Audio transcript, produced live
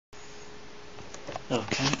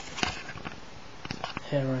Okay,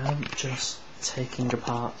 here I am just taking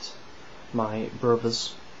apart my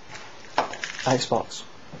brother's Xbox.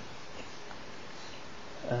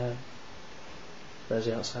 There's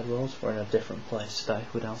the outside walls. We're in a different place today,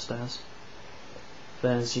 we're downstairs.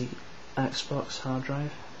 There's the Xbox hard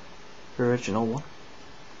drive, the original one.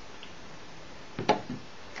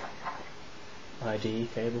 IDE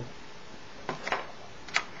cable,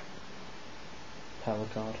 power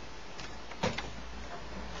cord.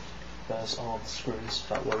 There's all the screws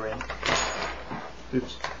that were in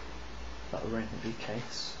the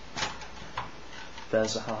case.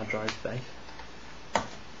 There's a hard drive bay,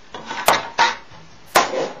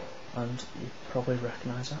 and you probably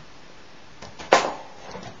recognise that.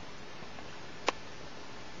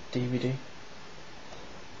 DVD.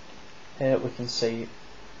 Here we can see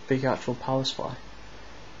the actual power supply.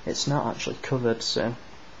 It's not actually covered, so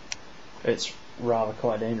it's rather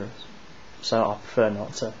quite dangerous. So I prefer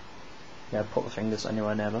not to put my fingers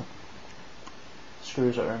anywhere near that.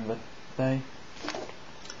 Screws that are in the bay.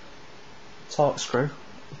 Torque screw.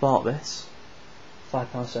 Bought this.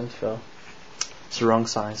 £5.74. It's the wrong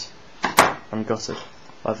size. I'm gutted.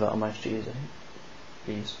 I thought I managed to use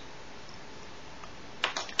these.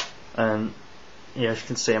 Yeah, as you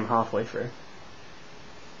can see, I'm halfway through.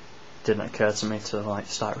 Didn't occur to me to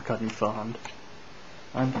start recording beforehand.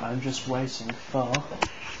 And I'm just waiting for,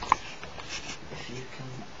 if you can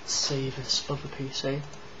see this other PC,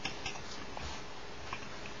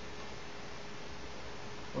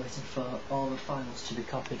 waiting for all the files to be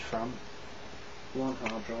copied from one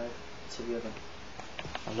hard drive to the other.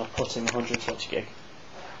 And I'll put in 120 gig,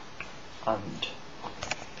 and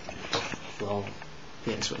well,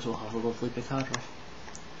 the Xbox will have a lovely big hard drive.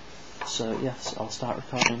 So yes, I'll start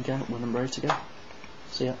recording again when I'm ready to go.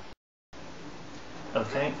 See ya.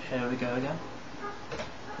 Okay, here we go again.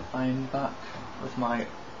 I'm back with my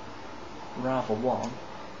rather warm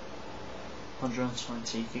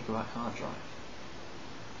 120 gigabyte hard drive.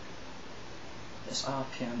 Its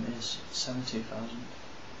RPM is 72,000,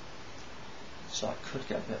 so I could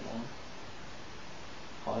get a bit warm.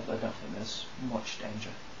 However, I don't think there's much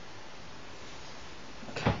danger.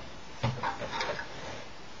 Okay.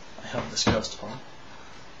 I hope this goes to plan.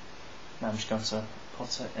 Now I'm just going to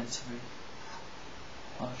put it into the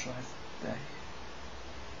hard drive bay.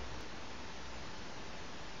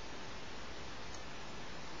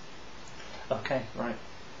 Okay, right.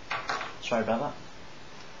 Sorry about that.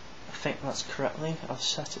 I think that's correctly. I've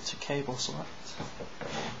set it to cable select.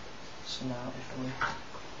 So now if we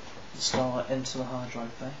install it into the hard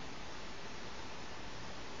drive bay,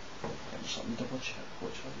 just let me double check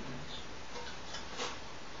which way it is.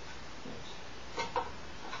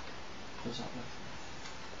 Does that work?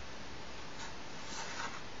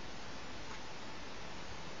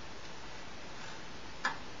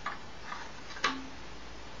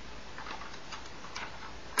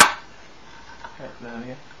 Okay, there we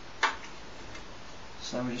go.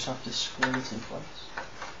 So now we just have to screw it in place.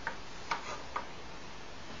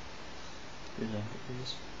 Using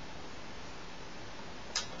these.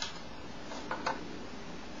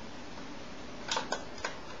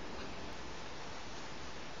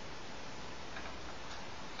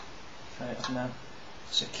 Okay, I've now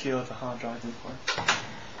secured the hard drive in place.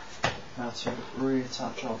 Now to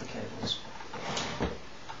reattach all the cables.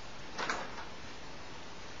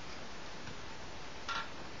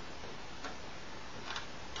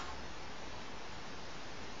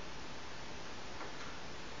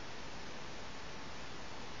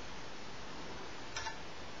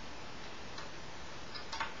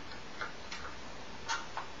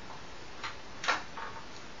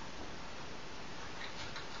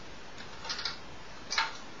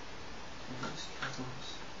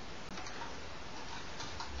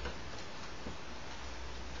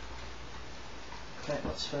 Okay,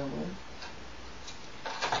 let's fill in.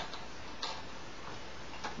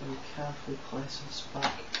 We carefully place this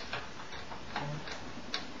back in.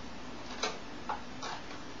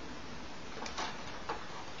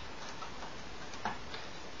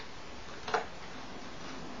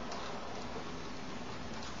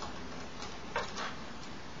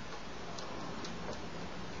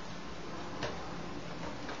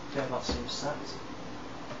 Okay, that seems set.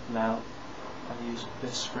 Now I use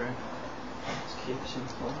this screw to keep it in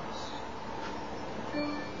place.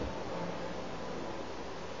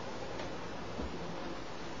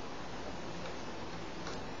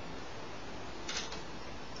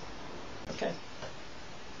 Okay.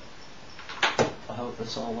 I hope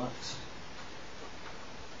this all works.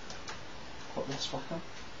 Put this back on.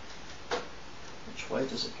 Which way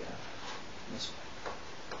does it go? This way.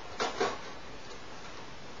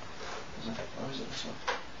 Or is it this so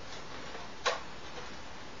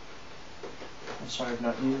I'm sorry I've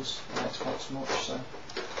not used the Xbox much, so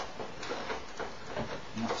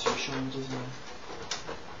I'm not too sure what it is.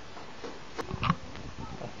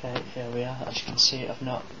 Okay, here we are. As you can see, I've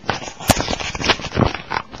not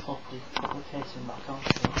popped the application back on.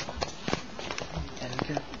 There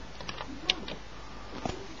we go.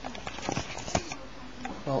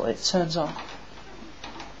 Well, it turns on.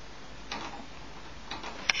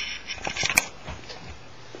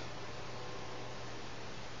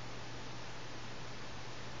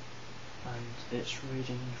 And it's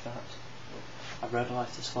reading that a red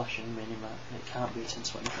light is flashing, meaning that it can't boot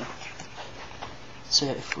into anything. So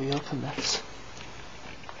yeah, if we open this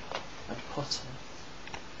and put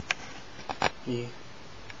in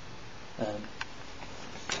the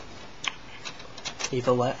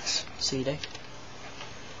EvoX CD,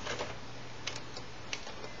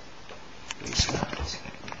 restart,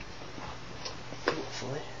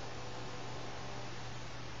 hopefully.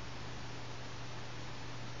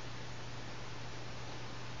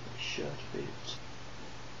 It should boot.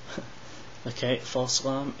 Okay, false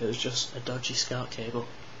alarm, it was just a dodgy SCART cable.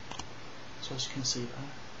 So as you can see there,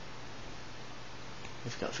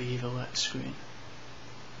 we've got the EvoX screen.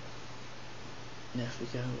 Now if we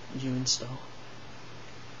go new install,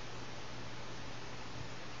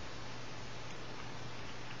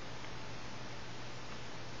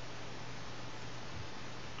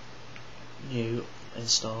 new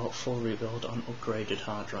install full rebuild on upgraded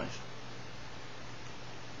hard drive.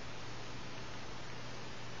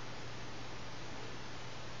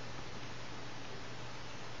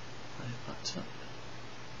 Backed up.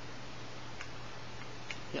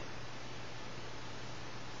 Yep.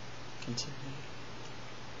 Continue.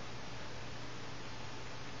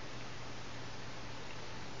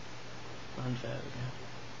 And there we go.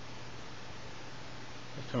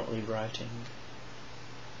 We're currently writing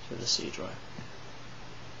to the C drive.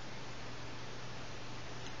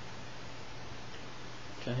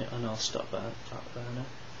 Okay, and I'll stop that there now.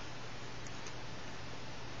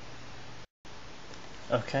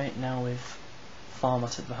 Okay, now we've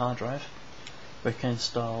formatted the hard drive, we can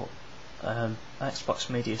install Xbox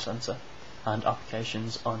Media Center and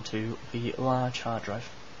applications onto the large hard drive.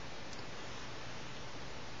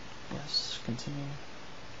 Yes, continue.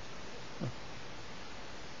 Oh.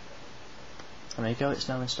 And there you go, it's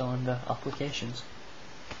now installing the applications.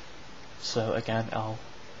 So again, I'll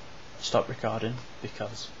stop recording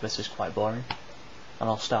because this is quite boring, and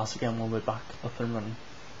I'll start again when we're back up and running.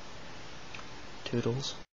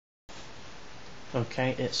 Toodles.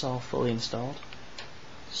 Okay, it's all fully installed,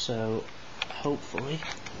 so hopefully,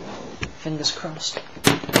 fingers crossed,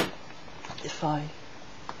 if I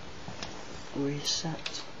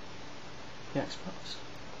reset the Xbox,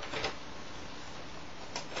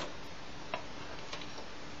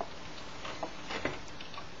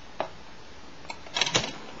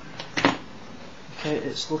 okay,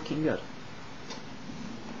 it's looking good.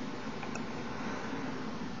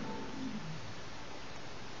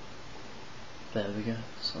 There we go,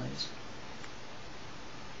 slides.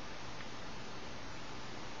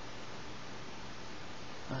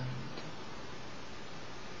 And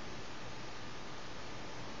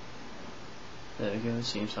there we go, it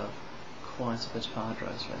seems to have quite a bit of hard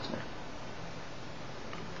drive space now.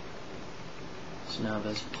 So now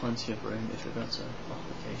there's plenty of room if we go to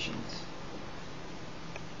applications.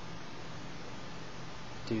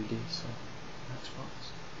 Duty, so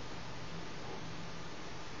Xbox.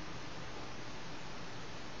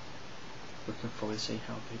 We can fully see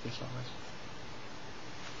how big this all is.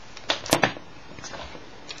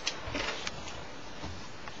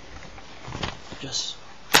 Just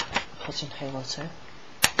put in Halo 2.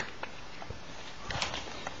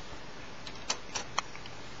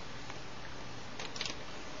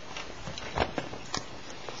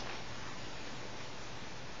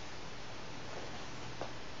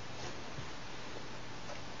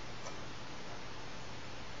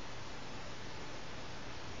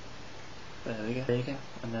 There you go,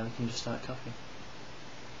 and now we can just start copying.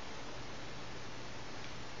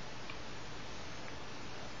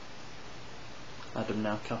 I'm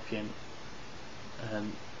now copying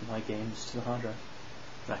my games to the hard drive.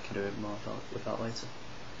 I can do it more with that later.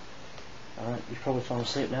 Alright, you've probably fallen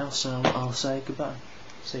asleep now, so I'll say goodbye.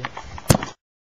 See ya.